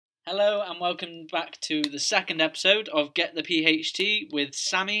Hello and welcome back to the second episode of Get the Ph-Tea with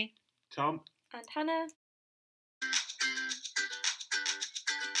Sammy, Tom, and Hannah.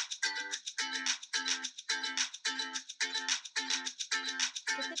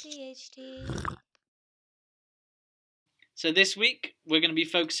 Get the Ph-Tea. So this week we're going to be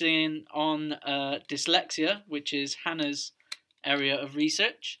focusing on dyslexia, which is Hannah's area of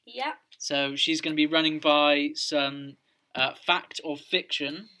research. Yep. So she's going to be running by some fact or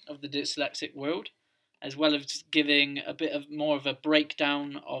fiction of the dyslexic world, as well as giving a bit of more of a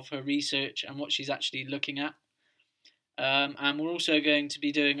breakdown of her research and what she's actually looking at. And we're also going to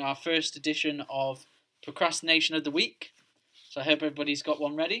be doing our first edition of Procrastination of the Week. So I hope everybody's got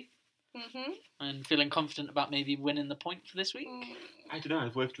one ready. Mm-hmm. And feeling confident about maybe winning the point for this week. I don't know,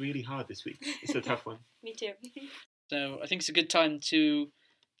 I've worked really hard this week. It's a tough one. Me too. So I think it's a good time to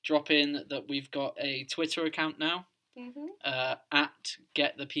drop in that we've got a Twitter account now, at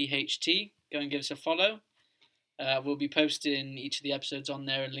GetThePh-Tea. Go and give us a follow. We'll be posting each of the episodes on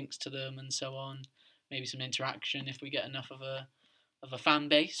there and links to them and so on. Maybe some interaction if we get enough of a fan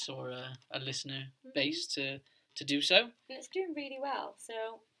base or a listener base to do so. And it's doing really well,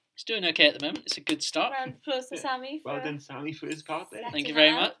 so... It's doing okay at the moment. It's a good start. Round of applause for Sammy. Well done, Sammy, for his part there. Thank you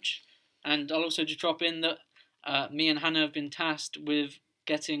very much. And I'll also just drop in that me and Hannah have been tasked with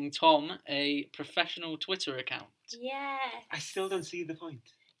getting Tom a professional Twitter account. Yeah. I still don't see the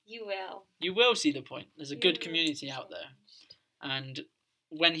point. You will. You will see the point. There's a good community out there. And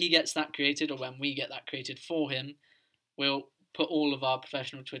when he gets that created, or when we get that created for him, we'll put all of our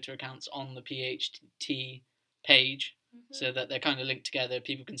professional Twitter accounts on the PhT page. So that they're kind of linked together.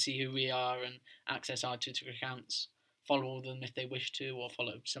 People can see who we are and access our Twitter accounts, follow them if they wish to, or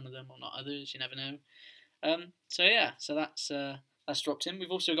follow some of them or not others. You never know. So that's dropped in.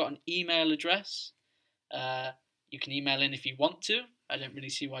 We've also got an email address. You can email in if you want to. I don't really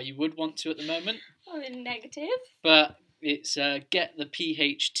see why you would want to at the moment. I'm in negative. But it's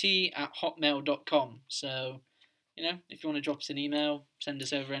getthepht@hotmail.com. So, if you want to drop us an email, send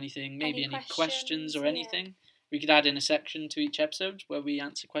us over anything, maybe any questions or anything. Yeah. We could add in a section to each episode where we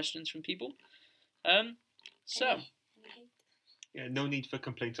answer questions from people. Yeah, no need for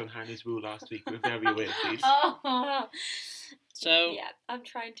complaints on Hannah's rule last week. We're very aware of these. So, yeah, I'm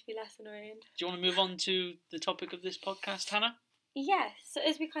trying to be less annoying. Do you want to move on to the topic of this podcast, Hannah? Yes. So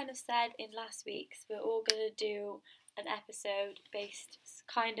as we kind of said in last week's, we're all going to do an episode based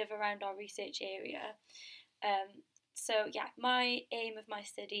kind of around our research area. So yeah, my aim of my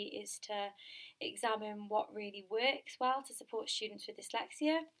study is to examine what really works well to support students with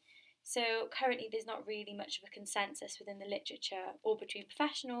dyslexia. So currently there's not really much of a consensus within the literature or between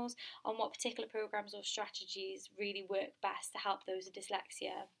professionals on what particular programs or strategies really work best to help those with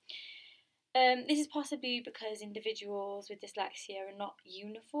dyslexia. This is possibly because individuals with dyslexia are not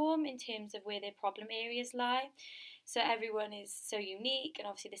uniform in terms of where their problem areas lie. So everyone is so unique, and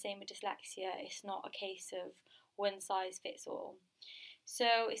obviously the same with dyslexia. It's not a case of one size fits all.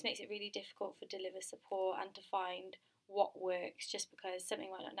 So it makes it really difficult for deliver support and to find what works, just because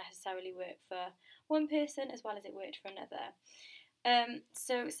something might not necessarily work for one person as well as it worked for another.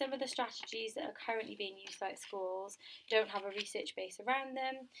 So some of the strategies that are currently being used by schools don't have a research base around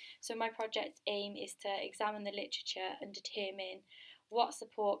them. So my project's aim is to examine the literature and determine what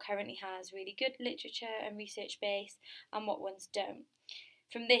support currently has really good literature and research base and what ones don't.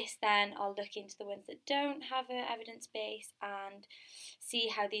 From this then I'll look into the ones that don't have an evidence base and see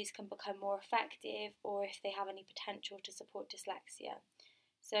how these can become more effective or if they have any potential to support dyslexia.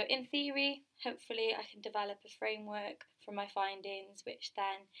 So in theory, hopefully I can develop a framework from my findings, which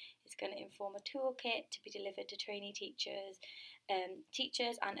then is going to inform a toolkit to be delivered to trainee teachers and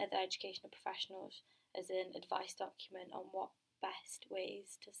other educational professionals as an advice document on what best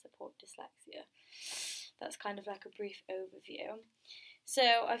ways to support dyslexia. That's kind of like a brief overview.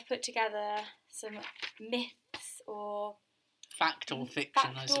 So I've put together some myths or... Fact or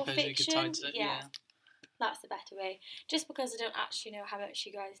fiction, I suppose you could title it. Yeah. That's the better way. Just because I don't actually know how much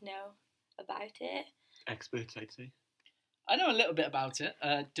you guys know about it. Experts, I'd say. I know a little bit about it.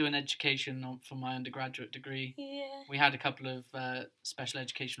 Doing education for my undergraduate degree. Yeah. We had a couple of special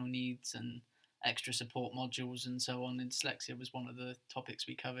educational needs and extra support modules and so on. And dyslexia was one of the topics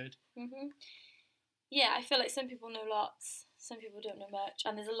we covered. Yeah, I feel like some people know lots, some people don't know much,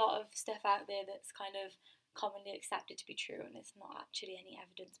 and there's a lot of stuff out there that's kind of commonly accepted to be true and there's not actually any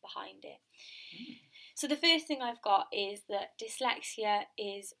evidence behind it. So the first thing I've got is that dyslexia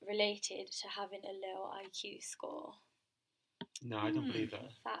is related to having a low IQ score. No, I don't believe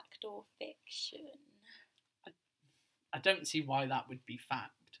that. Fact or fiction? I don't see why that would be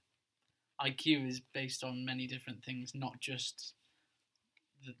fact. IQ is based on many different things, not just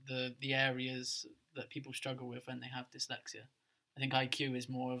the areas that people struggle with when they have dyslexia. I think IQ is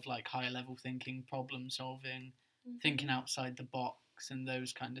more of like higher level thinking, problem solving, thinking outside the box, and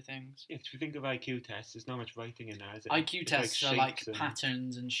those kind of things. Yeah, if you think of IQ tests, there's not much writing in that, is it? IQ It's tests are like shapes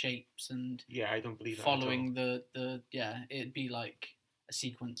patterns and shapes and Yeah, I don't believe that following it'd be like a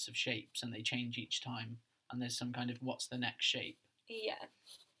sequence of shapes and they change each time and there's some kind of what's the next shape. Yeah.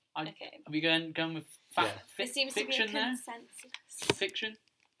 Okay. Are we going with There seems fiction to be a there? consensus. Fiction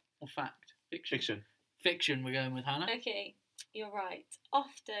or fact? Fiction. Fiction, we're going with Hannah. Okay, you're right.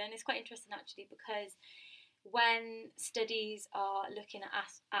 Often, it's quite interesting actually, because when studies are looking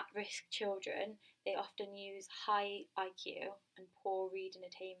at risk children, they often use high IQ and poor reading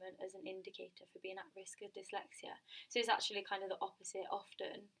attainment as an indicator for being at risk of dyslexia. So it's actually kind of the opposite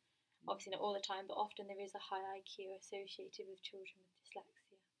often. Obviously not all the time, but often there is a high IQ associated with children with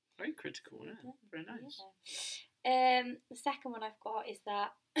dyslexia. Very critical, yeah. Very nice. Yeah. The second one I've got is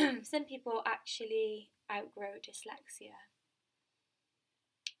that some people actually outgrow dyslexia.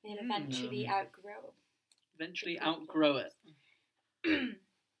 They'll eventually outgrow. Eventually outgrow it.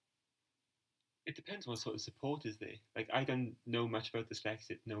 It depends what sort of support is there. Like, I don't know much about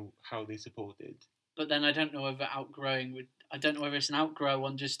dyslexia to know how they support it. But then I don't know whether outgrowing would. I don't know whether it's an outgrow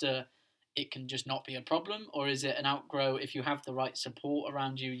on just it can just not be a problem, or is it an outgrow if you have the right support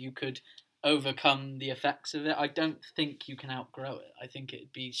around you, you could overcome the effects of it. I don't think you can outgrow it. I think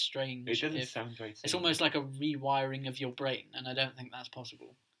it'd be strange. It doesn't sound right. It's almost like a rewiring of your brain, and I don't think that's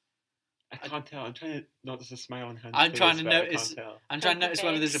possible. I can't tell. I'm trying to notice a smile on Hannah's I'm trying face, to but notice. I'm trying to notice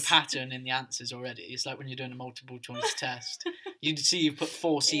whether there's a pattern in the answers already. It's like when you're doing a multiple choice test. You see you've put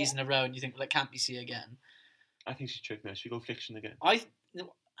 4 C's in a row, and you think, well, it can't be C again. I think she's tricking us. Should we go fiction again?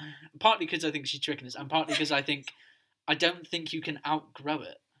 Partly because I think she's tricking us, and partly because I don't think you can outgrow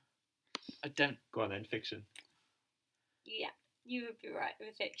it. I don't. Go on then, fiction. Yeah, you would be right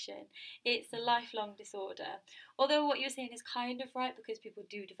with fiction. It's a lifelong disorder. Although what you're saying is kind of right, because people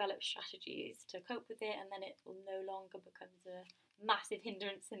do develop strategies to cope with it, and then it will no longer becomes a massive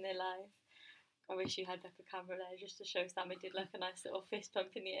hindrance in their life. I wish you had like a camera there just to show Sammy did like a nice little fist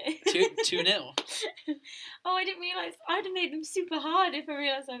pump in the air. 2-0. Oh, I didn't realise. I'd have made them super hard if I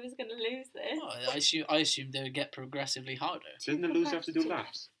realised I was going to lose this. Oh, I assumed they would get progressively harder. Doesn't the loser have to do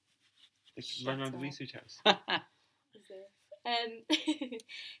laps? Like run around the research house.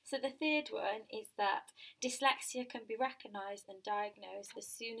 So the third one is that dyslexia can be recognised and diagnosed as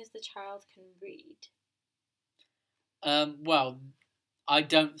soon as the child can read. Well, I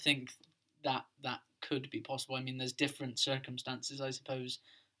don't think that could be possible. I mean, there's different circumstances, I suppose,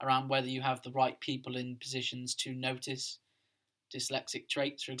 around whether you have the right people in positions to notice dyslexic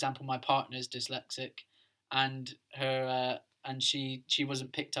traits. For example, my partner's dyslexic, and she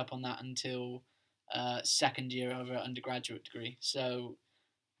wasn't picked up on that until second year of her undergraduate degree. So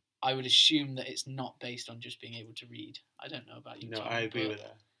I would assume that it's not based on just being able to read. I don't know about you. No, Tom, I agree with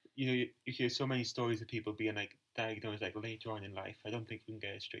that. You hear so many stories of people being like diagnosed like later on in life. I don't think we can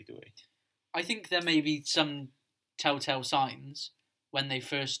get it straight away. I think there may be some telltale signs when they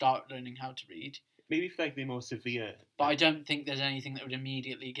first start learning how to read. Maybe if like they're more severe. But I don't think there's anything that would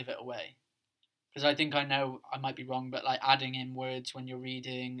immediately give it away. Because I think I know, I might be wrong, but like adding in words when you're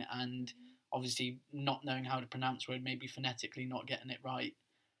reading and obviously not knowing how to pronounce word, maybe phonetically not getting it right.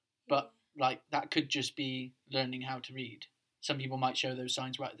 But like that could just be learning how to read. Some people might show those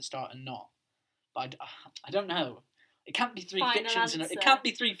signs right at the start and not. But I don't know. It can't be three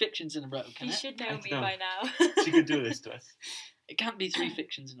fictions in a row, can it? You should know me by now. She could do this to us. It can't be 3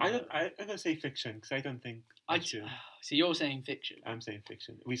 fictions in a row. I'm going to say fiction, because I don't think So you're saying fiction. I'm saying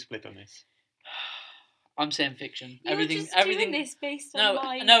fiction. We split on this. I'm saying fiction. You're just doing this based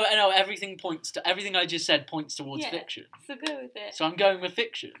on No, everything I just said points towards fiction. So go with it. So I'm going with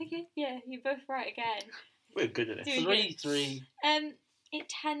fiction. Okay, yeah, you're both right again. We're good at this. 3-3. It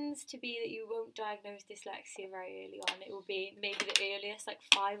tends to be that you won't diagnose dyslexia very early on. It will be maybe the earliest, like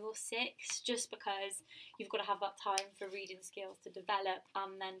 5 or 6, just because you've got to have that time for reading skills to develop,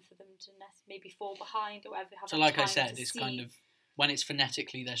 and then for them to maybe fall behind or ever have. So, like I said, it's kind of when it's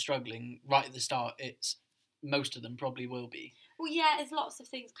phonetically they're struggling right at the start. It's most of them probably will be. Well, yeah, there's lots of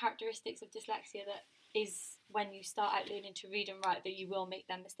characteristics of dyslexia that is when you start out learning to read and write that you will make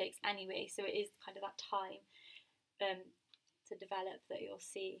them mistakes anyway. So it is kind of that time. To develop that you'll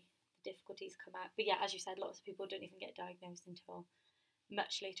see the difficulties come out. But yeah, as you said, lots of people don't even get diagnosed until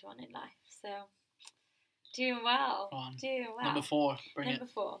much later on in life. So doing well. Doing well. Number 4. Number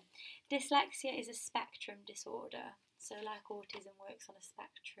 4. Dyslexia is a spectrum disorder. So like autism works on a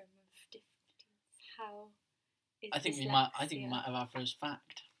spectrum of difficulties. How is dyslexia? I think we might have our first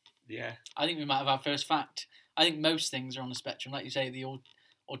fact. Yeah. I think we might have our first fact. I think most things are on a spectrum. Like you say, the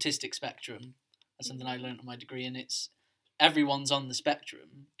autistic spectrum. That's something I learned on my degree, and it's everyone's on the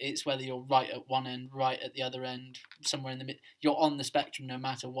spectrum. It's whether you're right at one end, right at the other end, somewhere in the middle. You're on the spectrum no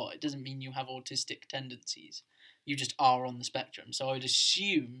matter what. It doesn't mean you have autistic tendencies. You just are on the spectrum. So I would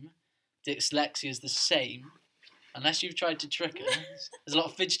assume dyslexia is the same, unless you've tried to trick her. There's a lot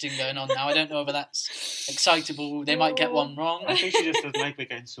of fidgeting going on now. I don't know whether that's excitable. They might get one wrong. I think she just doesn't like we're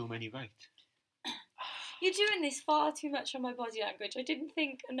getting so many right. You're doing this far too much on my body language. I didn't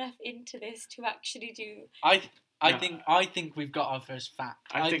think enough into this to actually do. I think we've got our first fact.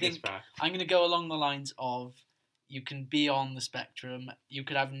 I think it's fact. I'm going to go along the lines of you can be on the spectrum. You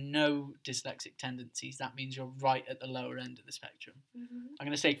could have no dyslexic tendencies. That means you're right at the lower end of the spectrum. Mm-hmm. I'm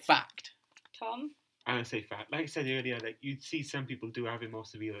going to say fact. Tom? I'm going to say fact. Like I said earlier, like you'd see some people do have it more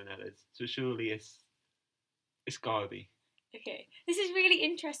severe than others. So surely it's gotta be. Okay, this is really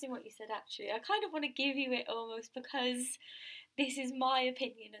interesting what you said, actually. I kind of want to give you it almost because this is my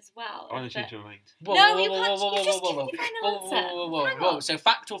opinion as well. I want to change your mind. No, you can't. You just give me your final answer. Whoa. So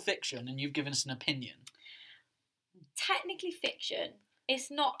fact or fiction, and you've given us an opinion. Technically fiction. It's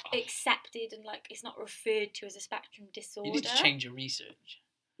not accepted and like it's not referred to as a spectrum disorder. You need to change your research.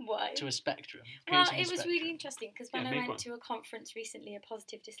 Why? To a spectrum. Well, it was really interesting because when I went to a conference recently, a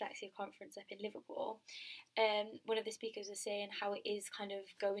positive dyslexia conference up in Liverpool, one of the speakers was saying how it is kind of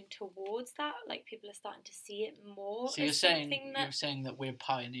going towards that. Like people are starting to see it more. So you're saying that we're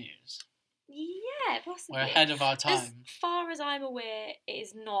pioneers. Yeah, possibly. We're ahead of our time. As far as I'm aware, it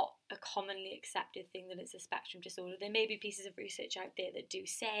is not a commonly accepted thing that it's a spectrum disorder. There may be pieces of research out there that do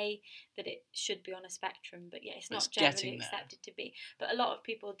say that it should be on a spectrum, but yeah, it's not generally accepted to be. But a lot of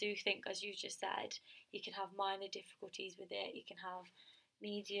people do think, as you just said, you can have minor difficulties with it, you can have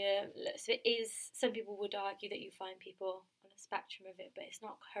medium. So it is, some people would argue that you find people on a spectrum of it, but it's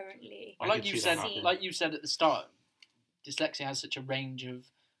not currently. Like you said at the start, dyslexia has such a range of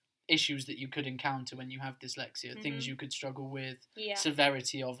issues that you could encounter when you have dyslexia, things you could struggle with,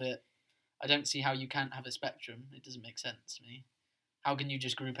 severity of it. I don't see how you can't have a spectrum. It doesn't make sense to me. How can you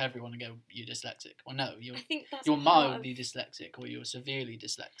just group everyone and go, you're dyslexic? Well, no, you're mildly dyslexic or you're severely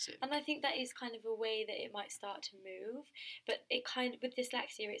dyslexic. And I think that is kind of a way that it might start to move. But it kind of, with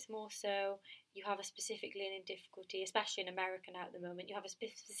dyslexia, it's more so you have a specific learning difficulty, especially in America now at the moment. You have a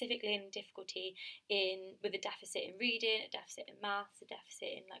specific learning difficulty with a deficit in reading, a deficit in maths, a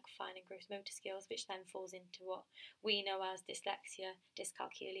deficit in like fine and gross motor skills, which then falls into what we know as dyslexia,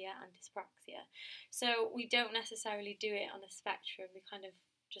 dyscalculia, and dyspraxia. So we don't necessarily do it on a spectrum. We kind of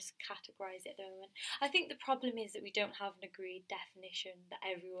just categorise it at the moment. I think the problem is that we don't have an agreed definition that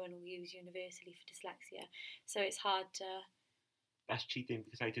everyone will use universally for dyslexia. So it's hard to. That's cheating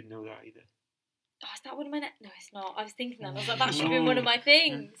because I didn't know that either. Oh, is that one of my... No, it's not. I was thinking that. I was like, that should have been one of my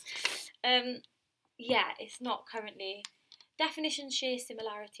things. Yeah, it's not currently. Definitions share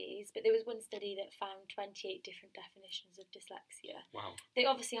similarities, but there was one study that found 28 different definitions of dyslexia. Wow. They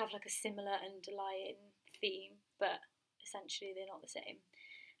obviously have like a similar underlying theme, but essentially they're not the same.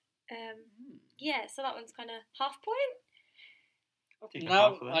 Yeah, so that one's kind of half point.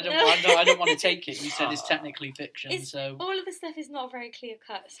 No, I don't want to take it. You said it's technically fiction, so all of the stuff is not very clear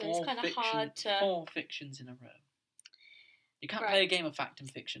cut, so it's kind of hard to. 4 fictions in a row. You can't play a game of fact and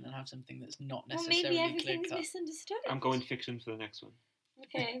fiction and have something that's not necessarily clear cut. Maybe everything's misunderstood. I'm going fiction for the next one.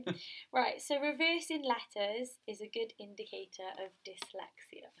 Okay, right. So reversing letters is a good indicator of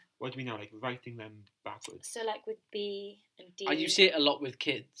dyslexia. What do we know? Like writing them backwards. So like with B and D. You see it a lot with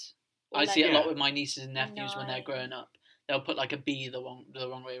kids. I see it a lot with my nieces and nephews when they're growing up. They'll put like a B the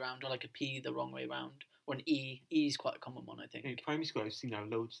wrong way around, or like a P the wrong way around, or an E. E is quite a common one, I think. In primary school, I've seen that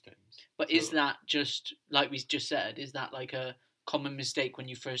loads of times. But is that just, like we just said, is that like a common mistake when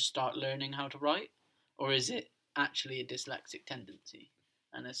you first start learning how to write? Or is it actually a dyslexic tendency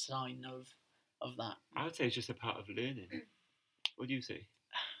and a sign of that? I would say it's just a part of learning. What do you say?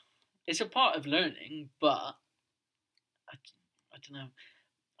 It's a part of learning, but I don't know.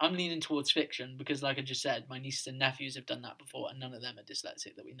 I'm leaning towards fiction because, like I just said, my nieces and nephews have done that before and none of them are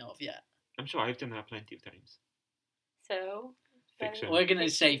dyslexic that we know of yet. I'm sure I've done that plenty of times. So? Fiction. We're going to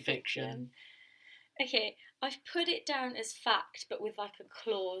say fiction. Okay, I've put it down as fact, but with like a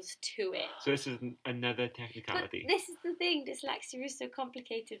clause to it. So this is another technicality. But this is the thing, dyslexia is so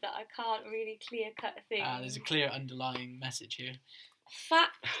complicated that I can't really clear cut a thing. There's a clear underlying message here.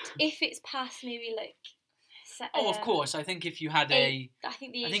 Fact, if it's past maybe like... of course. I think if you had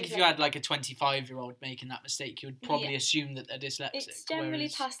if you had like a 25-year-old making that mistake, you would probably assume that they're dyslexic. It's generally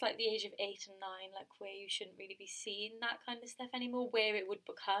past like the age of 8 and 9, like where you shouldn't really be seeing that kind of stuff anymore, where it would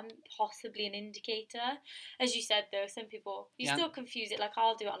become possibly an indicator. As you said, though, some people still confuse it. Like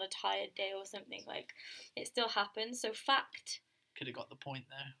I'll do it on a tired day or something. Like it still happens. So fact. Could have got the point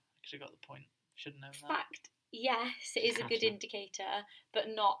there. Could have got the point. Should have known that. Fact, yes, it is a good indicator, but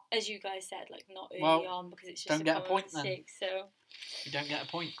not, as you guys said, like not early on, because it's just don't a get a common point then. mistake. So You don't get a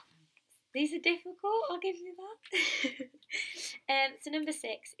point. these are difficult, I'll give you that. So number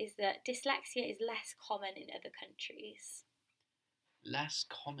 6 is that dyslexia is less common in other countries. Less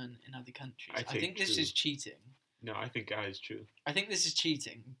common in other countries. I think this true. is cheating. No, I think that is true. I think this is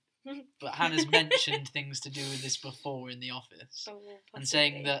cheating. But Hannah's mentioned things to do with this before in the office. And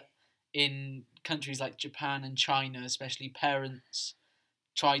saying that in countries like Japan and China, especially, parents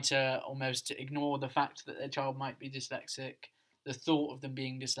try to almost ignore the fact that their child might be dyslexic. The thought of them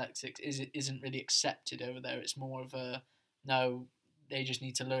being dyslexic isn't really accepted over there. It's more of a, no, they just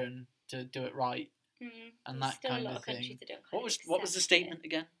need to learn to do it right. And that kind of thing. What was the statement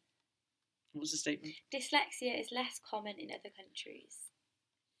again? What was the statement? Dyslexia is less common in other countries.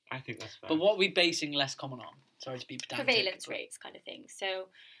 I think that's fair. But what are we basing less common on? Sorry to be pedantic. Prevalence rates kind of thing. So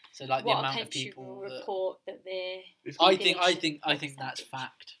like what the amount of country people will report that they're... I think that's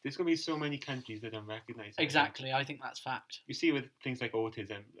fact. There's going to be so many countries that don't recognise it. Exactly, I think that's fact. You see with things like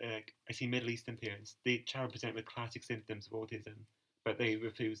autism, I see Middle Eastern parents, the child present with classic symptoms of autism, but they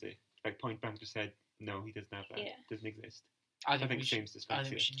refuse it. Like point blank just said, no, he doesn't have that. It doesn't exist. I think we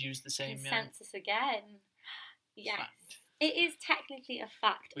should use the same consensus again. Yes. Fact. It is technically a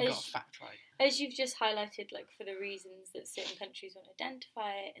fact. We got a fact right. As you've just highlighted, like for the reasons that certain countries won't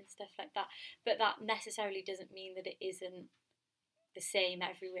identify it and stuff like that. But that necessarily doesn't mean that it isn't the same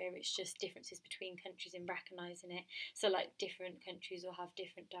everywhere. It's just differences between countries in recognising it. So like different countries will have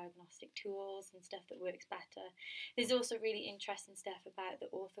different diagnostic tools and stuff that works better. There's also really interesting stuff about the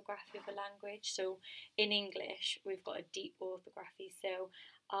orthography of a language. So in English, we've got a deep orthography. So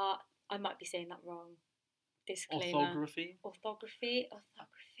I might be saying that wrong. Disclaimer. Orthography.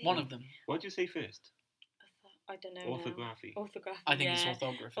 One of them. What do you say first? I don't know. Orthography. Orthography. I think it's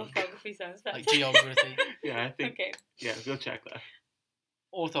orthography. Orthography sounds better. Like geography. Yeah, I think. Okay. Yeah, we'll check that.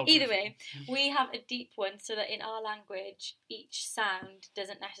 Orthography. Either way, we have a deep one, so that in our language, each sound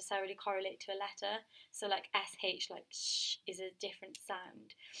doesn't necessarily correlate to a letter. So like SH, like sh, is a different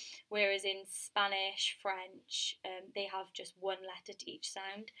sound. Whereas in Spanish, French, they have just one letter to each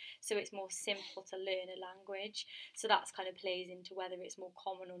sound. So it's more simple to learn a language. So that's kind of plays into whether it's more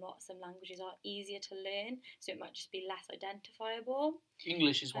common or not. Some languages are easier to learn, so it might just be less identifiable.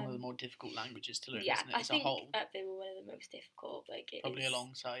 English is one of the more difficult languages to learn, isn't it? I think a whole. They were one of the most difficult. Probably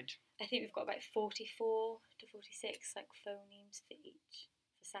alongside. I think we've got about 44 to 46 like phonemes for each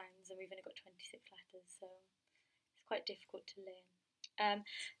for sounds, and we've only got 26 letters, so it's quite difficult to learn.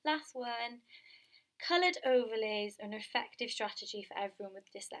 Last one, coloured overlays are an effective strategy for everyone with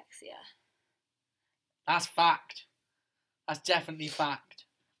dyslexia. That's fact. That's definitely fact.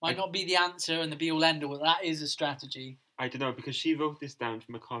 Might not be the answer and the be-all end-all, but that is a strategy. I don't know, because she wrote this down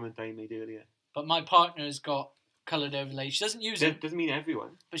from a comment I made earlier. But my partner has got coloured overlays. She doesn't use them. Doesn't mean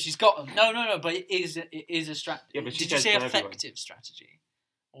everyone. But she's got them. No, but it is a strategy. Yeah, but Did you say effective strategy?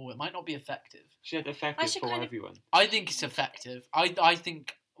 Or it might not be effective. She had effective for everyone. I think it's effective. I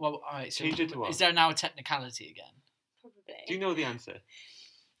think... Well, alright, so change it to what? Is there now a technicality again? Probably. Do you know the answer?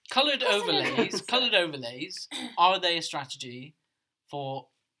 Coloured overlays, are they a strategy for...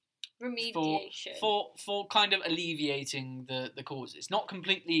 remediation? For kind of alleviating the causes. Not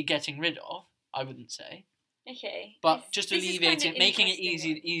completely getting rid of, I wouldn't say. Okay. But just alleviating it, making it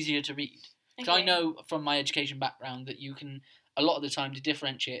easier to read. Because Okay. I know from my education background that you can, a lot of the time, to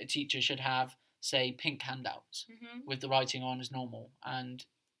differentiate, a teacher should have, say, pink handouts with the writing on as normal. And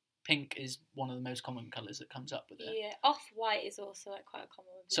pink is one of the most common colours that comes up with it. Yeah, off-white is also like quite a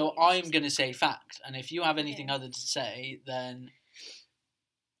common one. So I'm going to say fact. And if you have anything other to say, then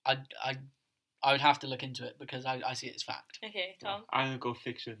I would have to look into it because I see it as fact. Okay, Tom? I'm going to go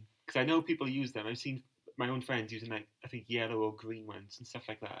fiction. Because I know people use them. I've seen my own friends using, like, I think yellow or green ones and stuff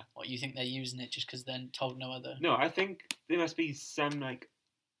like that. What, you think they're using it just because they're told no other? No, I think there must be some, like,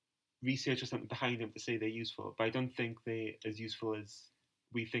 research or something behind them to say they're useful. But I don't think they're as useful as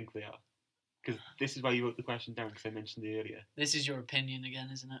we think they are. Because this is why you wrote the question down, because I mentioned it earlier. This is your opinion again,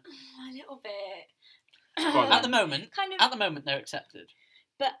 isn't it? A little bit. At the moment, kind of, at the moment they're accepted.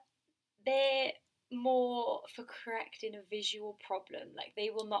 But they're more for correcting a visual problem. Like, they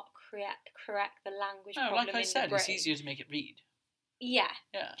will not correct the language problem like I said, it's easier to make it read. Yeah.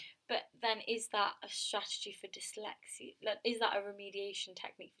 Yeah. But then is that a strategy for dyslexia? Like, is that a remediation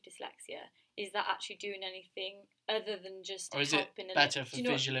technique for dyslexia? Is that actually doing anything other than just or is helping it better for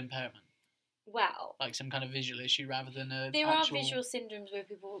visual impairment? Well, like some kind of visual issue rather than a there are visual syndromes where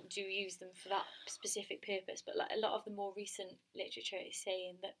people do use them for that specific purpose, but like a lot of the more recent literature is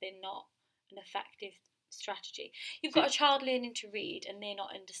saying that they're not an effective strategy. You've got a child learning to read and they're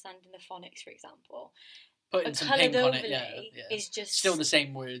not understanding the phonics, for example. Putting A some coloured pink on it, overlay is just... still the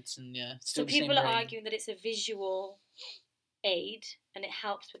same words and So still the people same are brain, arguing that it's a visual aid and it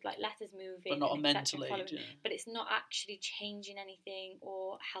helps with like letters moving, but not a and mental following, aid. but it's not actually changing anything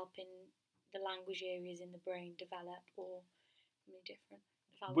or helping the language areas in the brain develop or any different.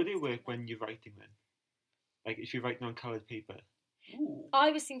 Would it work when you're writing then? Like if you're writing on coloured paper? Ooh. I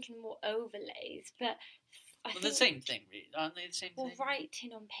was thinking more overlays, but I think the same thing, really, aren't they? The same thing. Well,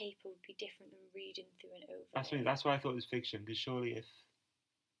 writing on paper would be different than reading through an overlay. That's why I thought it was fiction, because surely if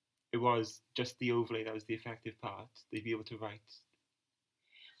it was just the overlay that was the effective part, they'd be able to write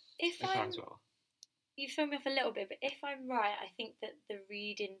that as well. You've thrown me off a little bit, but if I'm right, I think that the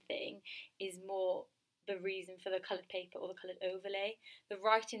reading thing is more the reason for the coloured paper or the coloured overlay. The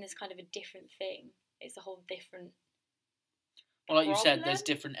writing is kind of a different thing. It's a whole different... Well, like you said, there's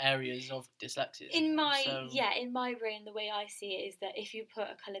different areas of dyslexia. In my brain, the way I see it is that if you put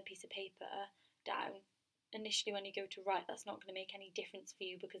a coloured piece of paper down, initially when you go to write, that's not going to make any difference for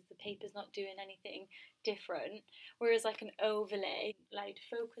you because the paper's not doing anything different. Whereas like an overlay, like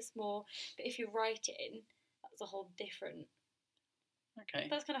focus more. But if you're writing, that's a whole different... Okay.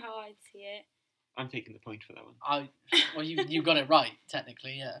 That's kind of how I'd see it. I'm taking the point for that one. Well, you got it right,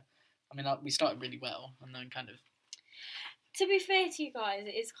 technically, yeah. I mean, we started really well, and then kind of... To be fair to you guys, it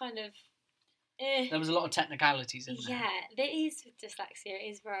is kind of... There was a lot of technicalities in there. Yeah, there is with dyslexia.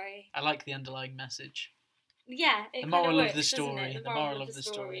 It is very... I like the underlying message. Yeah, it the moral works, of the story. The moral of the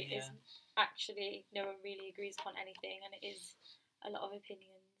story is actually no one really agrees upon anything, and it is a lot of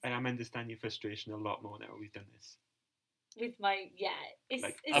opinions. And I'm understanding your frustration a lot more now we've done this. With my it's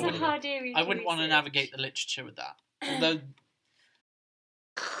like, it's a hard area. I wouldn't want to navigate the literature with that. Although,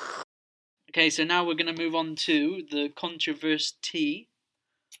 okay, so now we're going to move on to the controversy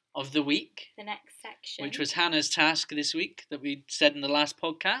of the week. The next section, which was Hannah's task this week that we said in the last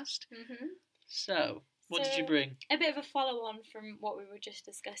podcast. Mm-hmm. So, what did you bring? A bit of a follow-on from what we were just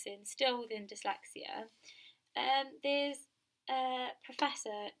discussing, still within dyslexia. There's a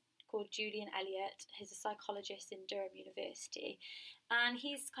professor called Julian Elliott. He's a psychologist in Durham University, and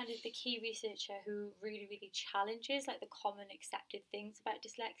he's kind of the key researcher who really, really challenges like the common accepted things about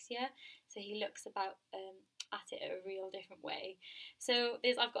dyslexia. So he looks at it a real different way. So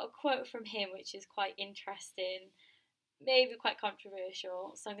I've got a quote from him which is quite interesting, maybe quite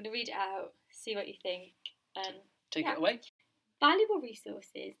controversial. So I'm going to read it out, see what you think. Take it away. Valuable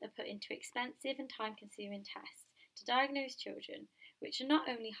resources are put into expensive and time-consuming tests to diagnose children, which are not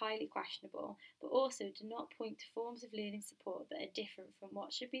only highly questionable, but also do not point to forms of learning support that are different from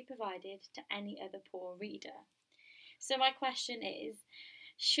what should be provided to any other poor reader. So my question is,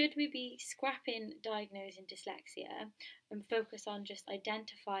 should we be scrapping diagnosing dyslexia and focus on just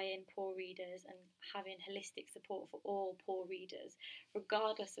identifying poor readers and having holistic support for all poor readers,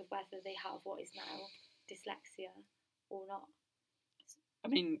 regardless of whether they have what is now dyslexia or not? I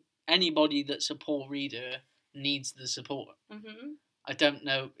mean, anybody that's a poor reader needs the support. Mm-hmm. I don't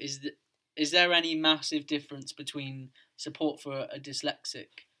know, is there any massive difference between support for a dyslexic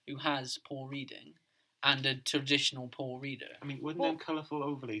who has poor reading and a traditional poor reader? I mean, wouldn't them colourful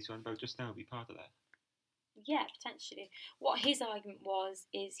overlays you're on about just now be part of that? Yeah, potentially. What his argument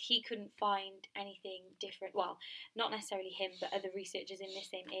is he couldn't find anything different. Well, not necessarily him, but other researchers in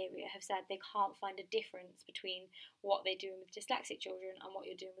this same area have said they can't find a difference between what they're doing with dyslexic children and what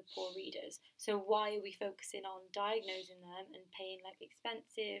you're doing with poor readers. So why are we focusing on diagnosing them and paying like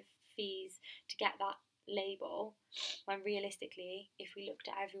expensive fees to get that label when realistically, if we looked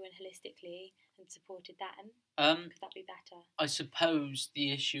at everyone holistically and supported them, could that be better? I suppose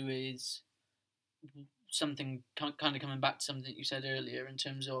the issue is something kind of coming back to something you said earlier in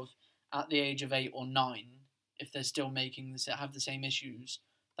terms of at the age of 8 or 9, if they're still have the same issues,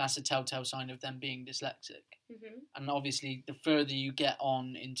 that's a telltale sign of them being dyslexic. Mm-hmm. And obviously, the further you get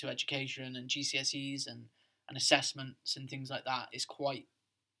on into education and GCSEs and assessments and things like that, it's quite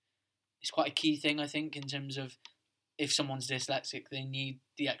a key thing, I think, in terms of if someone's dyslexic, they need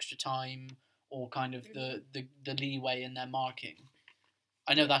the extra time or kind of the leeway in their marking.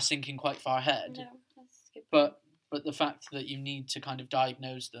 I know that's thinking quite far ahead. No, that's a good point. But the fact that you need to kind of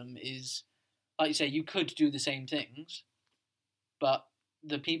diagnose them is, like you say, you could do the same things, but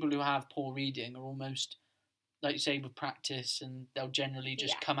the people who have poor reading are almost, like you say, with practice, and they'll generally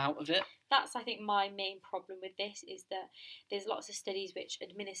just come out of it. That's, I think, my main problem with this is that there's lots of studies which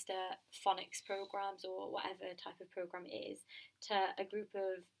administer phonics programs or whatever type of program it is to a group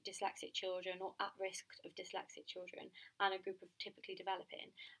of dyslexic children or at risk of dyslexic children and a group of typically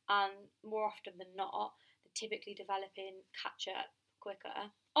developing. And more often than not, the typically developing catch up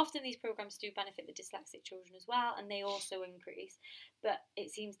quicker. Often these programs do benefit the dyslexic children as well, and they also increase. But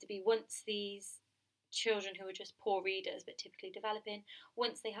it seems to be once these children who are just poor readers but typically developing,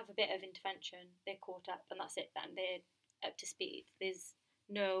 once they have a bit of intervention, they're caught up, and that's it then. They're up to speed. There's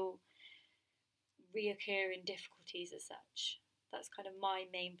no reoccurring difficulties as such. That's kind of my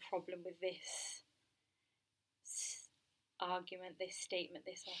main problem with this argument, this statement,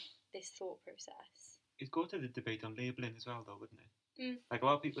 this thought process. It'd go to the debate on labelling as well, though, wouldn't it? Mm. Like, a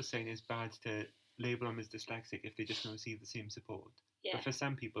lot of people are saying it's bad to label them as dyslexic if they just don't receive the same support. Yeah. But for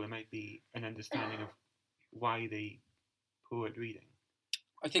some people, it might be an understanding of why they poor at reading.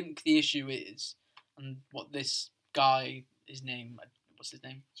 I think the issue is, and what this guy, what's his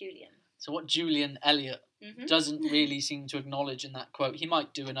name? Julian. So what Julian Elliott Mm-hmm. doesn't really seem to acknowledge in that quote, he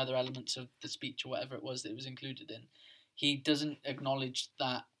might do in other elements of the speech or whatever it was that it was included in, he doesn't acknowledge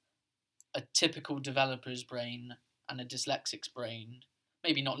that a typical developer's brain and a dyslexic's brain,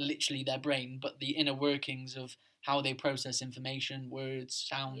 maybe not literally their brain, but the inner workings of how they process information, words,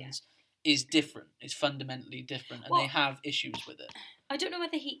 sounds, is different. It's fundamentally different, and they have issues with it. I don't know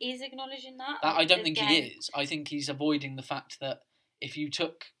whether he is acknowledging that. I don't think he is. I think he's avoiding the fact that if you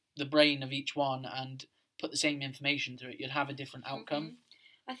took the brain of each one and put the same information through it, you'd have a different outcome.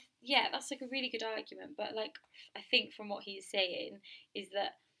 Yeah, that's like a really good argument, but like I think from what he's saying is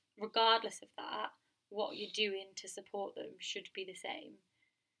that regardless of that, what you're doing to support them should be the same.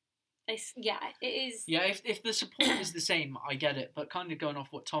 It is. Yeah, if the support is the same, I get it, but kind of going off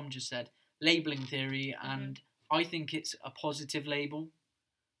what Tom just said, labelling theory, and I think it's a positive label,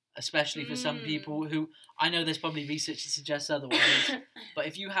 especially for some people who, I know there's probably research that suggests otherwise, but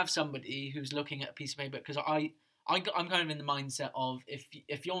if you have somebody who's looking at a piece of paper, because I'm kind of in the mindset of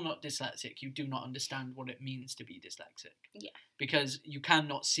if you're not dyslexic, you do not understand what it means to be dyslexic. Yeah. Because you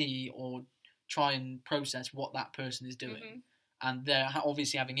cannot see or try and process what that person is doing. And they're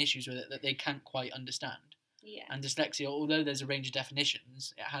obviously having issues with it that they can't quite understand. Yeah. And dyslexia, although there's a range of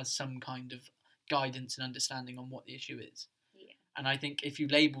definitions, it has some kind of guidance and understanding on what the issue is. Yeah. And I think if you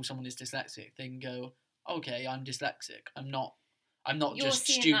label someone as dyslexic, they can go, okay, I'm dyslexic. I'm not You're just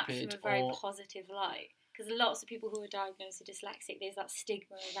seeing stupid. that from a very positive light. Because lots of people who are diagnosed with dyslexic, there's that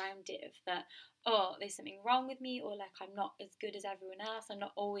stigma around it of that, oh, there's something wrong with me, or like I'm not as good as everyone else. I'm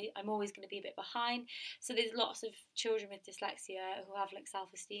always going to be a bit behind. So there's lots of children with dyslexia who have like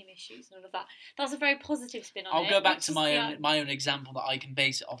self-esteem issues and all of that. That's a very positive spin on it. I'll go back to my own example that I can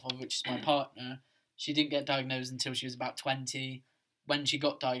base it off of, which is my partner. She didn't get diagnosed until she was about 20. When she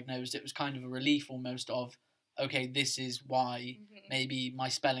got diagnosed, it was kind of a relief almost of, okay, this is why maybe my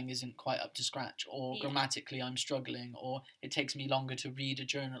spelling isn't quite up to scratch, or grammatically I'm struggling, or it takes me longer to read a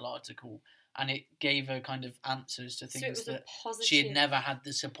journal article. And it gave her kind of answers to things that she had never had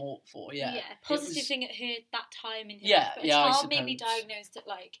the support for. Yeah, positive thing at her that time in her life. But a child maybe diagnosed at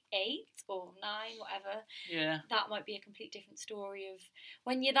like 8 or 9, whatever. Yeah, that might be a complete different story of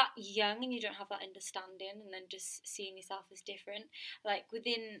when you're that young and you don't have that understanding, and then just seeing yourself as different. Like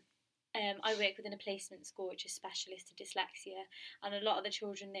within. I work within a placement school which is specialist to dyslexia, and a lot of the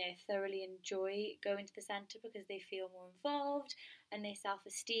children there thoroughly enjoy going to the centre because they feel more involved and their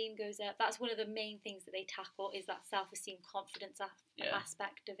self-esteem goes up. That's one of the main things that they tackle, is that self-esteem, confidence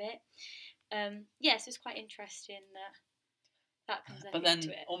aspect of it. So it's quite interesting that comes up. But then into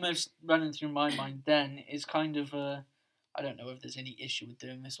it. Almost running through my mind then is kind of I don't know if there's any issue with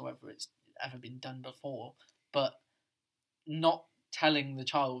doing this or whether it's ever been done before, but not telling the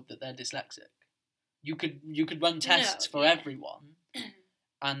child that they're dyslexic. You could run tests for everyone,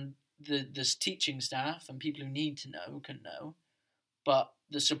 and the teaching staff and people who need to know can know, but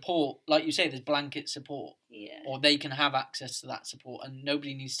the support, like you say, there's blanket support, or they can have access to that support, and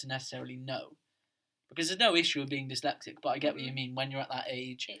nobody needs to necessarily know, because there's no issue with being dyslexic. But I get what you mean. When you're at that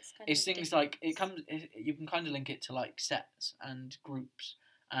age, it's things like you can kind of link it to like sets and groups,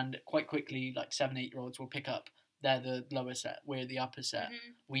 and quite quickly like 7-8-year-olds will pick up. They're the lower set, we're the upper set.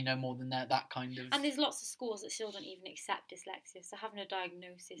 We know more than that kind of... And there's lots of schools that still don't even accept dyslexia, so having a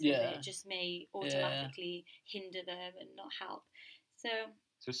diagnosis of it just may automatically hinder them and not help.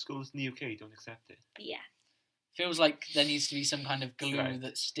 So schools in the UK don't accept it? Yeah. Feels like there needs to be some kind of glue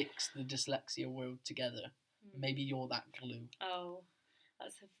that sticks the dyslexia world together. Maybe you're that glue. Oh...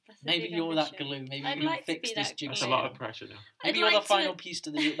 Maybe you're that glue. Maybe you can fix this jigsaw. That's a lot of pressure now. Maybe you're the final piece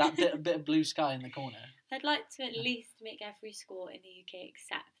to that bit of blue sky in the corner. I'd like to at least make every school in the UK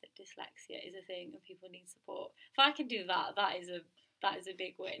accept that dyslexia is a thing and people need support. If I can do that, that is a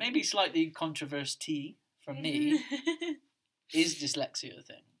big win. Maybe slightly controversial tea from me. Is dyslexia a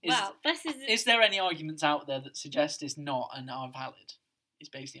thing? Is there any arguments out there that suggest it's not and are valid? Is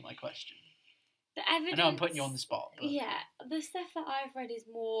basically my question. The evidence. I know I'm putting you on the spot. But... Yeah, the stuff that I've read is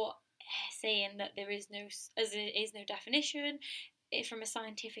more saying that there is no definition. From a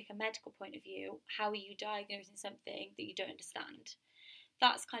scientific and medical point of view, how are you diagnosing something that you don't understand?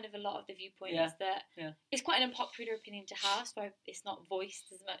 That's kind of a lot of the viewpoint, is that it's quite an unpopular opinion to have, so it's not voiced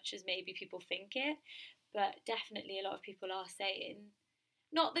as much as maybe people think it, but definitely a lot of people are saying,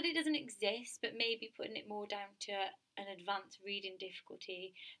 not that it doesn't exist, but maybe putting it more down to an advanced reading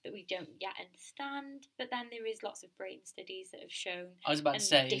difficulty that we don't yet understand. But then there is lots of brain studies that have shown. I was about to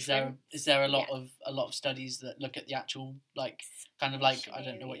say, is there a lot of studies that look at the actual I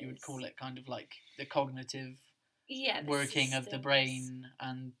don't know what you would call it, kind of like the cognitive working of the brain,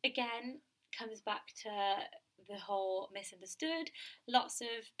 and again comes back to the whole misunderstood. Lots of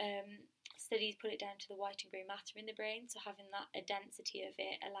studies put it down to the white and grey matter in the brain, so having a density of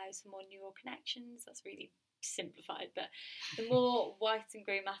it allows for more neural connections. That's really simplified, but the more white and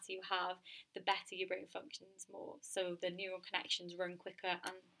grey matter you have, the better your brain functions more, so the neural connections run quicker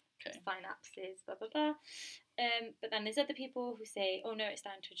and synapses, blah blah blah. But then there's other people who say, oh no, it's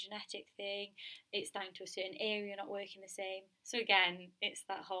down to a genetic thing, it's down to a certain area not working the same. So again, it's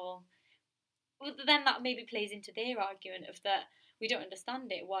that whole, well, then that maybe plays into their argument of that we don't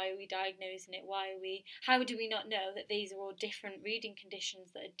understand it. Why are we diagnosing it? How do we not know that these are all different reading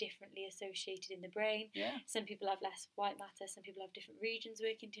conditions that are differently associated in the brain? Yeah. Some people have less white matter, some people have different regions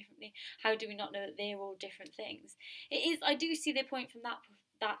working differently. How do we not know that they're all different things? I do see their point from that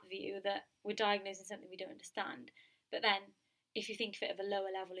view, that we're diagnosing something we don't understand. But then, if you think of it at a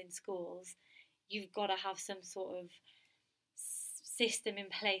lower level in schools, you've got to have some sort of system in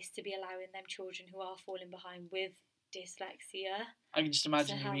place to be allowing them children who are falling behind with dyslexia. I can just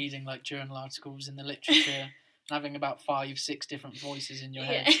imagine you reading like journal articles in the literature and having about 5-6 different voices in your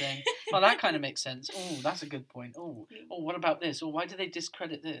head saying, oh, that kind of makes sense. Oh, that's a good point. Oh, what about this? Oh, why do they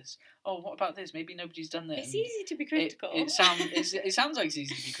discredit this? Oh, what about this? Maybe nobody's done this. It's easy to be critical. It sounds like it's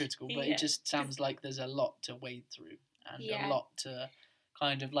easy to be critical, but it just sounds like there's a lot to wade through and a lot to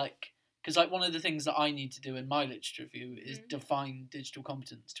kind of like... Because like one of the things that I need to do in my literature review is define digital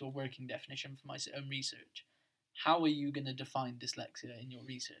competence to a working definition for my own research. How are you going to define dyslexia in your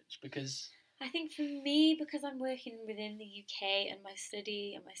research? Because I think for me, because I'm working within the UK and my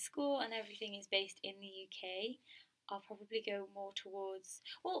study and my school and everything is based in the UK, I'll probably go more towards,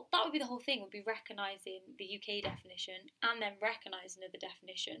 well, that would be the whole thing, would be recognising the UK definition and then recognising other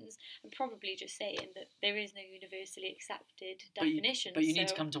definitions, and probably just saying that there is no universally accepted definition. But you need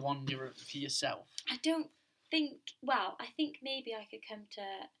to come to one for yourself. I think maybe I could come to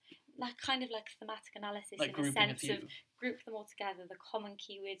like thematic analysis, like in a sense of group them all together, the common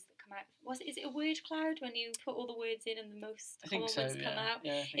keywords that come out. Is it a word cloud when you put all the words in and the most common words come out?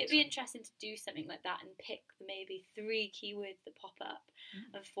 Yeah, It'd be interesting to do something like that and pick maybe 3 keywords that pop up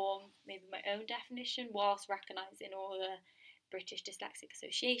and form maybe my own definition, whilst recognising all the British Dyslexic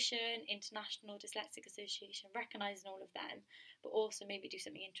Association, International Dyslexic Association, recognising all of them, but also maybe do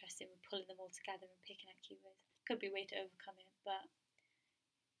something interesting with pulling them all together and picking out keywords. Could be a way to overcome it, but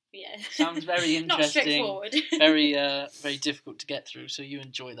yeah. Sounds very interesting. Not straightforward. Very, very difficult to get through. So you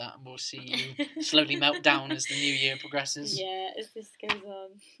enjoy that, and we'll see you slowly melt down as the new year progresses. Yeah, as this goes on.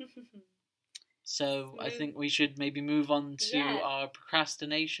 So I think we should maybe move on to our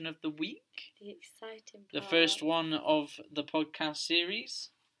procrastination of the week. The exciting part. The first one of the podcast series.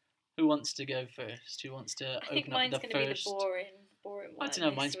 Who wants to go first? Who wants to open up the first? I think mine's going to be the boring one. I don't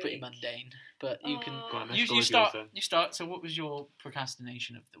know, mine's pretty mundane, but you can. Go on, you start. You start. So, what was your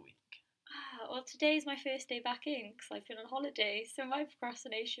procrastination of the week? Well, today's my first day back in because I've been on holiday. So my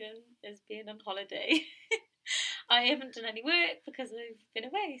procrastination is being on holiday. I haven't done any work because I've been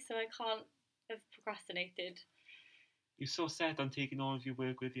away, so I can't have procrastinated. You're so set on taking all of your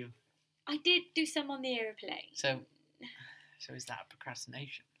work with you. I did do some on the aeroplane. So is that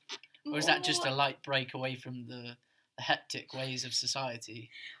procrastination? Or is that just a light break away from the hectic ways of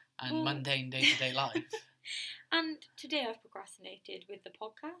society and mundane day-to-day life? And today I've procrastinated with the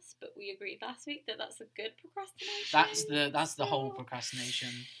podcast, but we agreed last week that that's a good procrastination. That's the whole procrastination.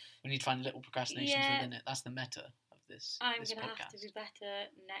 We need to find little procrastinations within it. That's the meta of this. I'm going to have to be better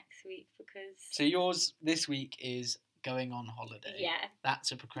next week because... So yours this week is going on holiday. Yeah.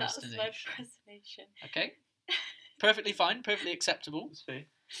 That's a procrastination. That's my procrastination. Okay. Perfectly fine. Perfectly acceptable. That's fair.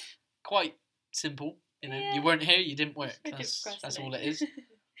 Quite simple. You weren't here, you didn't work. That's all it is.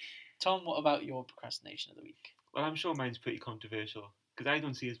 Tom, what about your procrastination of the week? Well, I'm sure mine's pretty controversial because I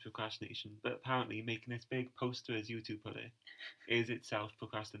don't see it as procrastination, but apparently making this big poster, as you two put it, is itself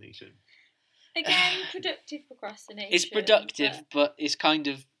procrastination. Again, productive procrastination. It's productive, but it's kind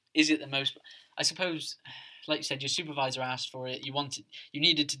of... Is it the most... I suppose like you said, your supervisor asked for it, you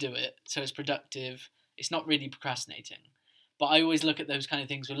needed to do it, so it's productive. It's not really procrastinating. But I always look at those kind of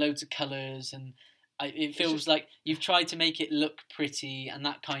things with loads of colours, and it feels like you've tried to make it look pretty and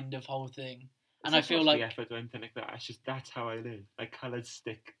that kind of whole thing. And I feel like the effort or anything like that. It's just that's how I learn. Like colours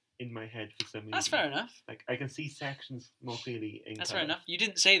stick in my head for some reason. That's fair enough. Like I can see sections more clearly in That's colour. fair enough. You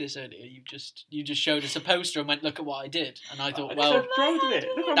didn't say this earlier. You just showed us a poster and went, "Look at what I did." And I thought, I'm well, so proud of it.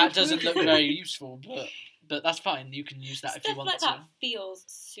 Look how that much doesn't work look it is. very useful, but that's fine. You can use that if you Stuff want like to. that feels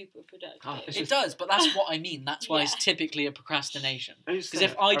super productive. Oh, it's It just- does, but that's what I mean. That's why it's Yeah. typically a procrastination. Because Because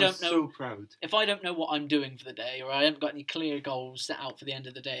if I don't know, so proud. if I don't know what I'm doing for the day, or I haven't got any clear goals set out for the end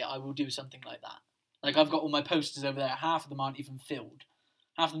of the day, I will do something like that. Like I've got all my posters over there. Half of them aren't even filled.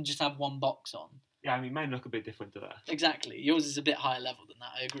 Half of them just have one box on. Yeah, I mean, mine look a bit different to that. Exactly. Yours is a bit higher level than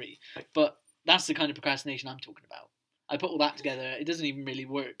that. I agree. Like- But that's the kind of procrastination I'm talking about. I put all that together. It doesn't even really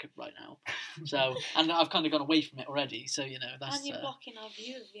work right now. So, and I've kind of gone away from it already. So that's. And you're blocking our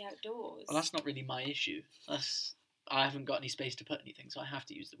view of the outdoors. Well, that's not really my issue. I haven't got any space to put anything, so I have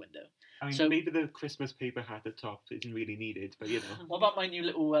to use the window. I mean, So- maybe the Christmas paper hat at the top isn't really needed, but What about my new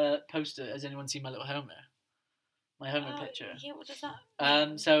little poster? Has anyone seen my little Homer? My Homer picture. Yeah, what does that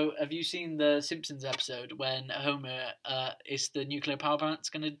mean? So have you seen the Simpsons episode when Homer is the nuclear power plant's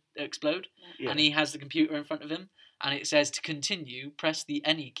going to explode, yeah. and he has the computer in front of him, and it says to continue, press the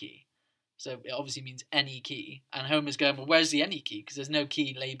any key. So it obviously means any key, and Homer's going, well, where's the any key? Because there's no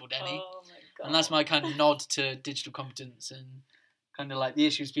key labelled any. Oh my god. And that's my kind of nod to digital competence and kind of like the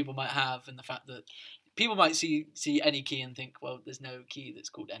issues people might have, and the fact that people might see any key and think, well, there's no key that's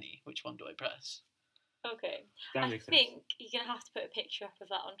called any. Which one do I press? Okay. That I makes sense. think you're going to have to put a picture up of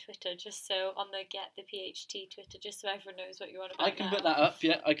that on Twitter, just so on the GetThePh-Tea Twitter, just so everyone knows what you're on about. I can put that up.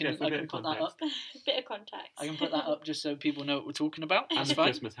 Yeah, I can. Yeah, for a I bit can of put that up. Bit of context. I can put that up just so people know what we're talking about. And That's the fine.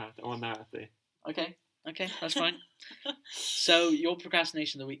 Christmas hat. I want that up there. Okay, that's fine. So your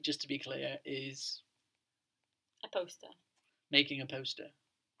procrastination of the week, just to be clear, is A poster. making a poster,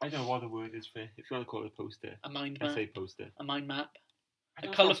 I don't know what the word is for. If you want to call it a poster, a mind I map, say poster. a mind map, I a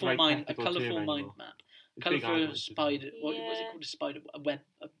don't know if that's the colourful right mind, a technical term colourful mind anymore. map, It's big colourful arguments, isn't it? spider. What was it Yeah. called? A spider? A web?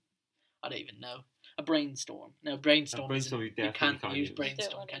 I don't even know. A brainstorm. No, brainstorm. brainstorm isn't- you you definitely can't can't use use. Don't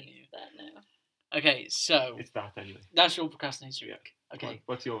brainstorm, want to can you? use that, no. Okay, so It's that anyway. that's your procrastination week. Okay.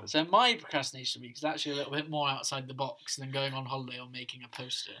 What's yours? So my procrastination week is actually a little bit more outside the box than going on holiday or making a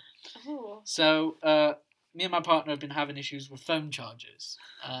poster. Oh. So me and my partner have been having issues with phone chargers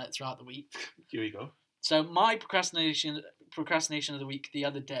throughout the week. Here we go. So my procrastination of the week the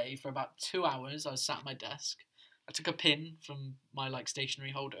other day, for about 2 hours, I was sat at my desk. I took a pin from my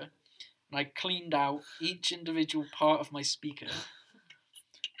stationery holder, and I cleaned out each individual part of my speaker,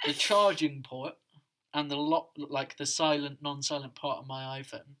 the charging port, and the silent, non-silent part of my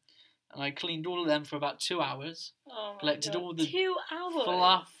iPhone. And I cleaned all of them for about 2 hours, Oh my collected God. all the 2 hours.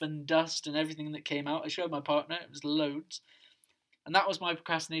 fluff and dust and everything that came out. I showed my partner, it was loads. And that was my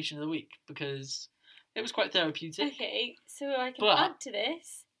procrastination of the week, because it was quite therapeutic. Okay, so I can But- add to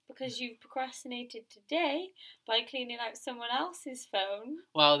this, because you've procrastinated today by cleaning out someone else's phone.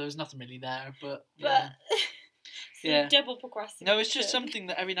 Well, there was nothing really there, but But yeah. so Yeah. double procrastination. No, it's just something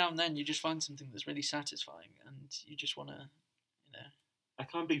that every now and then you just find something that's really satisfying, and you just want to, I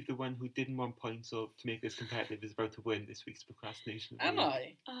can't believe the one who didn't want points or to make this competitive is about to win this week's procrastination. Am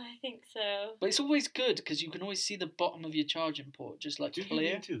I? Oh, I think so. But it's always good, because you can always see the bottom of your charging port, just Do you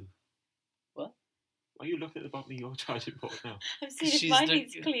clear. need to? What? Why are you looking at the bottom of your charging port now? I'm seeing if she's mine the-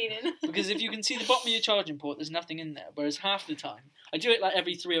 needs cleaning. Because if you can see the bottom of your charging port, there's nothing in there. Whereas half the time, I do it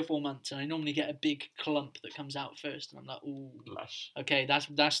every 3 or 4 months, and I normally get a big clump that comes out first, and I'm like, ooh, Lush. okay,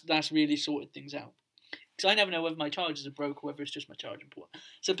 that's really sorted things out. Because I never know whether my chargers are broke or whether it's just my charging port.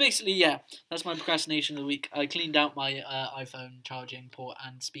 So basically, yeah, that's my procrastination of the week. I cleaned out my iPhone charging port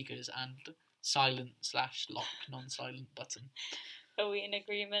and speakers and silent/lock non-silent button. Are we in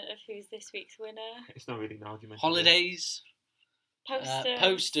agreement of who's this week's winner? It's not really an argument. is it? Holidays, Posters.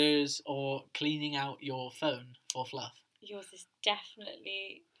 posters, or cleaning out your phone for fluff. Yours is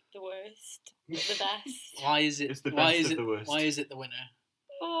definitely the worst, but the best. Why is it? It's the why best is of it? the worst. Why is it the winner?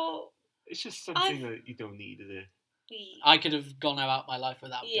 Oh, It's just something that you don't need, is it? I could have gone about my life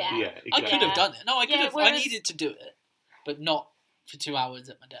without Yeah. doing it. Yeah, I exactly. could have done it. No, I could Yeah, have. I whereas- needed to do it, but not for 2 hours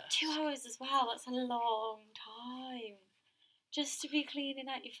at my desk. 2 hours as well. That's a long time. Just to be cleaning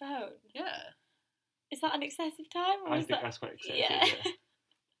out your phone. Yeah, Is that an excessive time? Or I is think that... that's quite excessive. Yeah. Yeah.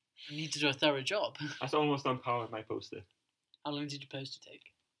 you need to do a thorough job. That's almost on par with my poster. How long did your poster take?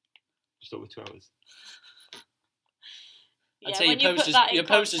 Just over 2 hours. I'd say when you put poster's that in your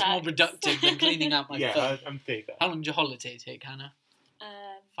poster's more context. productive than cleaning out my yeah, phone. I'm taking How that. long did your holiday take, Hannah?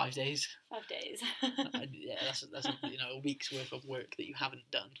 5 days. 5 days. Yeah, that's a week's worth of work that you haven't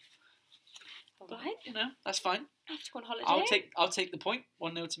done. Alright. That's fine. I have to go on holiday. I'll take the point.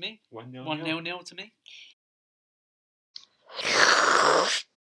 1-0 to me. 1-0. 1-0 to me.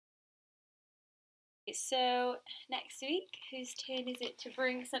 So next week, whose turn is it to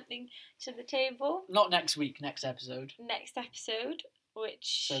bring something to the table? Not next week. Next episode. Next episode,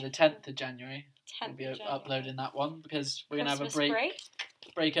 which So the 10th of January. 10th We'll be of January. uploading that one because we're gonna have a Christmas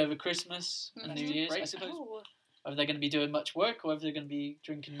break over Christmas and New Year's. I suppose. Oh, Whether they're going to be doing much work, or whether they're going to be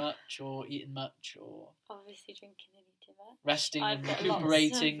drinking much, or eating much, or obviously drinking and eating much. resting I've and got lots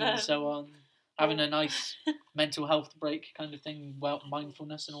recuperating of, and so on. Having a nice mental health break kind of thing,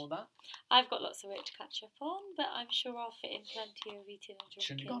 mindfulness and all that. I've got lots of work to catch up on, but I'm sure I'll fit in plenty of eating and drinking.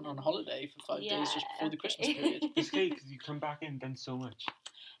 Shouldn't have gone on holiday for 5 days just before the Christmas period. It's okay because you come back and done so much.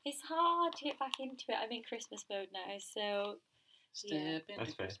 It's hard to get back into it. I'm in Christmas mode now, so Step into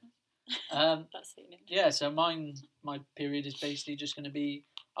That's fair. Christmas. that's the name. Yeah, so my period is basically just going to be,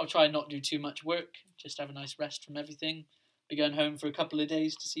 I'll try and not do too much work, just have a nice rest from everything. Be going home for a couple of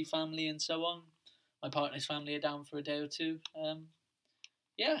days to see family and so on. My partner's family are down for a day or two.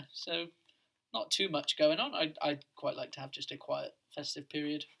 Yeah, so not too much going on. I'd quite like to have just a quiet festive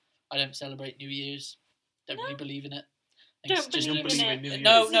period. I don't celebrate New Year's. Don't really believe in it. Don't believe in it.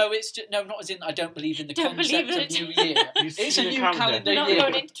 No, it's just, no, not as in I don't believe in the concept of New Year. It's a new calendar Not year.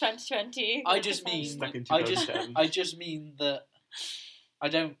 going into 2020. I just mean that I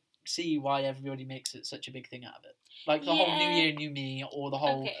don't see why everybody makes it such a big thing out of it. Like the whole New Year, New Me, or the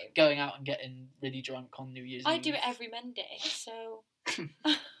whole going out and getting really drunk on New Year's Eve. I do it every Monday, so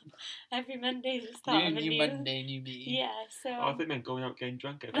every Monday is the start of a new Monday, New Me. Yeah, so I think meant going out getting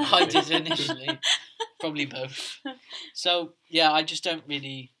drunk. I did initially, probably both. So yeah, I just don't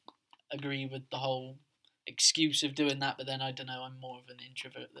really agree with the whole excuse of doing that. But then I don't know, I'm more of an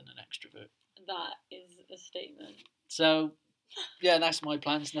introvert than an extrovert. That is a statement. So yeah, that's my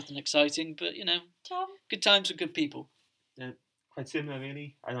plans. Nothing exciting, but Tom? good times with good people. Yeah, quite similar,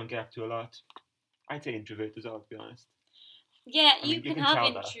 really. I don't get up to a lot. I'd say introvert as well, to be honest. Yeah, I mean, you you can can have tell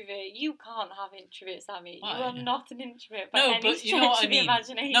introvert. that. You can't have introvert, Sammy. Why? You are not an introvert by No, any but you know what stretch I of the mean.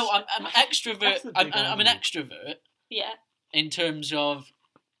 imagination. No, I'm extrovert. That's a big I'm an argument. extrovert Yeah. in terms of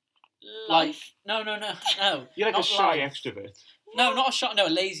Life. no. You're like not a shy life. extrovert. No, not a shy. No, a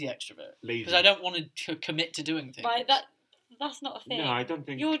lazy extrovert. Lazy. Because I don't want to commit to doing things. Right, that's not a thing. No, I don't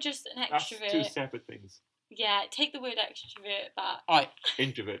think. You're just an That's extrovert. two separate things. Yeah, take the word extrovert back. All right.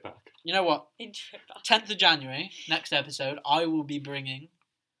 Introvert back. You know what? Introvert back. 10th of January, next episode, I will be bringing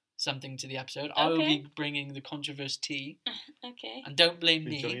something to the episode. I will be bringing the controversy tea. Okay. And don't blame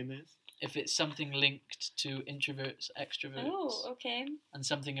me Enjoying this? if it's something linked to introverts, extroverts, Oh, okay. and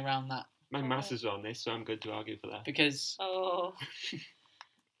something around that. My masters are on this, so I'm going to argue for that. Because Oh.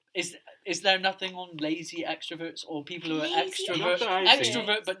 is there nothing on lazy extroverts or people who are Lazy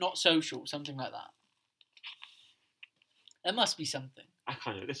extrovert but not social, something like that? There must be something. I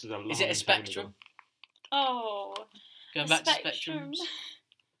can't know. This is a long Is it a time spectrum? ago. Oh. Going A back spectrum. to spectrums.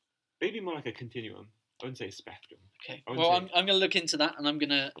 Maybe more like a continuum. I wouldn't say spectrum. Okay. I wouldn't Well, say- I'm going to look into that, and I'm going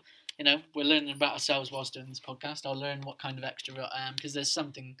to, we're learning about ourselves whilst doing this podcast. I'll learn what kind of extrovert I am, because there's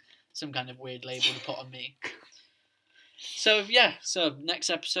some kind of weird label to put on me. So next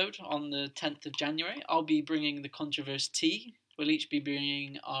episode on the 10th of January, I'll be bringing the controversy tea. We'll each be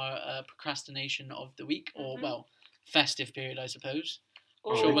bringing our procrastination of the week, or festive period, I suppose.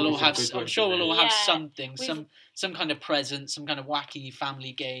 I'm sure we'll all have. I'm sure we'll all have something, some kind of present, some kind of wacky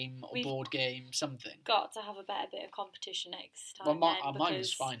family game or board game, something. Got to have a better bit of competition next time. Well, mine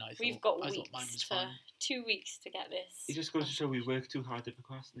was fine. I thought. We've got I weeks thought mine was fine. 2 weeks to get this. It just goes to show we work too hard to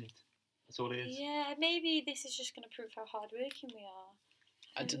procrastinate. That's all it is. Yeah, maybe this is just going to prove how hardworking we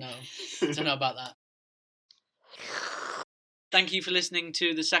are. I don't know. I don't know about that. Thank you for listening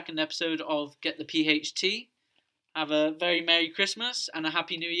to the second episode of GetThePh-Tea. Have a very Merry Christmas and a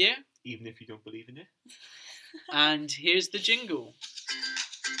Happy New Year. Even if you don't believe in it. And here's the jingle.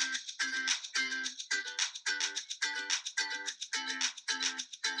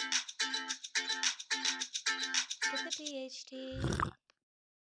 Get the PhD.